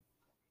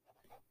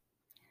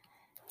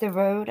The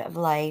road of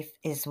life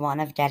is one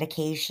of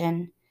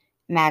dedication,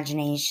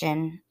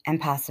 imagination,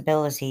 and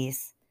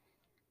possibilities.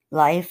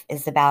 Life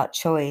is about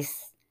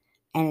choice,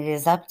 and it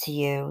is up to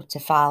you to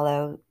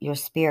follow your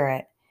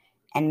spirit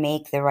and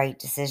make the right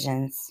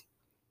decisions.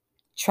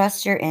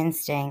 Trust your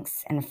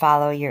instincts and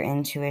follow your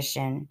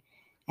intuition,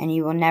 and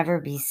you will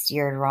never be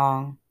steered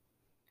wrong.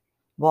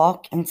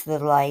 Walk into the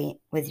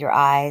light with your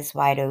eyes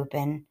wide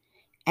open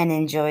and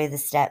enjoy the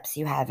steps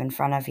you have in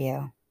front of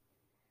you.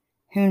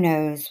 Who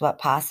knows what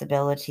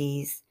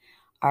possibilities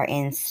are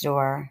in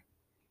store?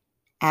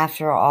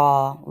 After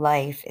all,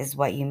 life is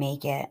what you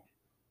make it.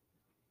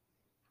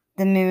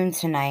 The moon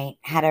tonight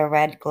had a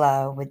red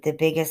glow with the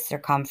biggest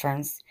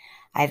circumference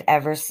I've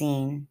ever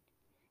seen.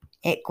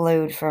 It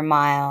glowed for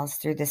miles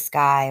through the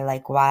sky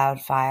like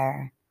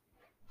wildfire.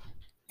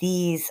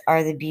 These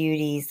are the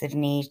beauties of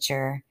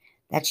nature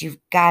that you've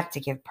got to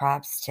give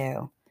props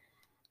to.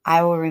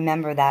 I will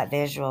remember that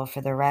visual for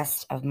the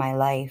rest of my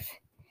life.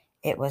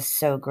 It was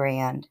so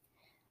grand.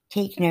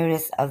 Take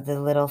notice of the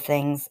little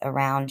things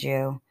around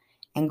you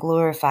and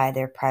glorify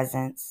their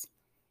presence.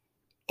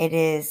 It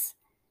is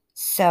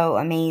so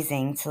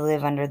amazing to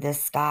live under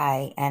this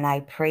sky, and I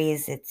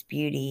praise its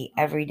beauty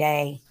every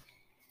day.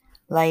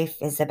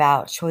 Life is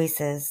about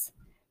choices,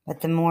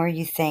 but the more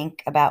you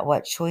think about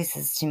what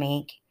choices to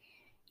make,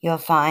 you'll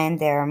find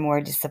there are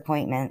more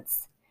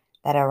disappointments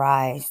that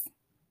arise.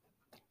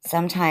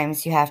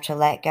 Sometimes you have to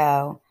let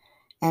go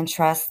and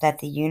trust that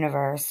the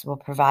universe will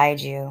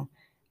provide you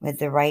with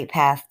the right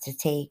path to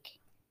take.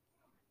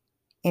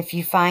 If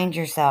you find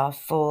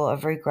yourself full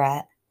of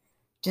regret,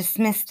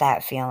 dismiss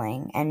that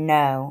feeling and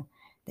know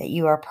that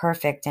you are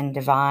perfect and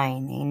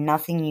divine, and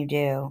nothing you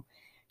do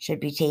should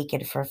be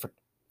taken for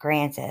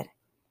granted.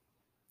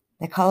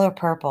 The color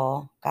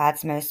purple,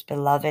 God's most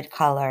beloved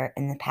color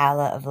in the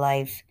palette of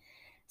life,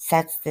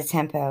 sets the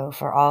tempo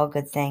for all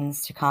good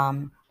things to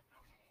come.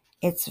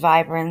 Its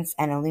vibrance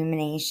and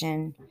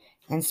illumination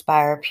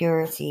inspire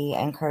purity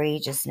and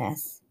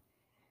courageousness.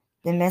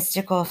 The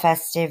mystical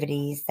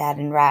festivities that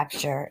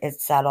enrapture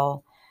its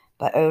subtle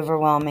but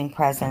overwhelming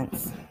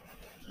presence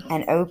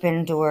and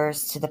open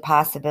doors to the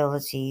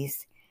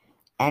possibilities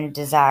and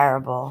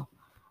desirable,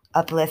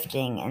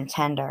 uplifting and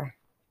tender.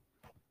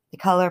 The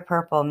color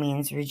purple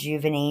means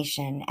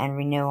rejuvenation and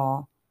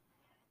renewal.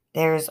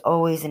 There is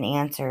always an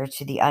answer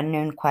to the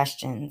unknown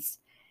questions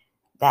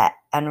that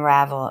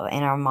unravel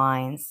in our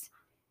minds.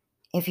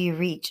 If you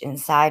reach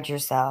inside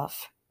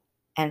yourself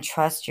and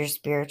trust your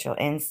spiritual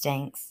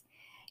instincts,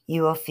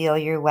 you will feel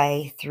your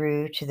way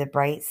through to the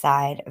bright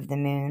side of the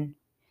moon.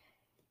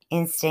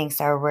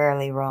 Instincts are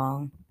rarely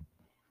wrong.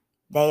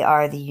 They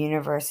are the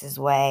universe's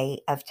way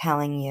of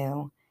telling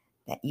you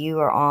that you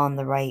are on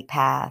the right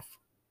path.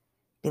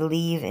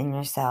 Believe in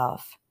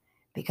yourself,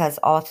 because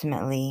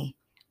ultimately,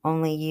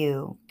 only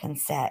you can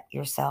set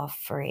yourself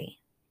free.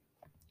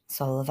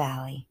 Solar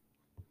Valley.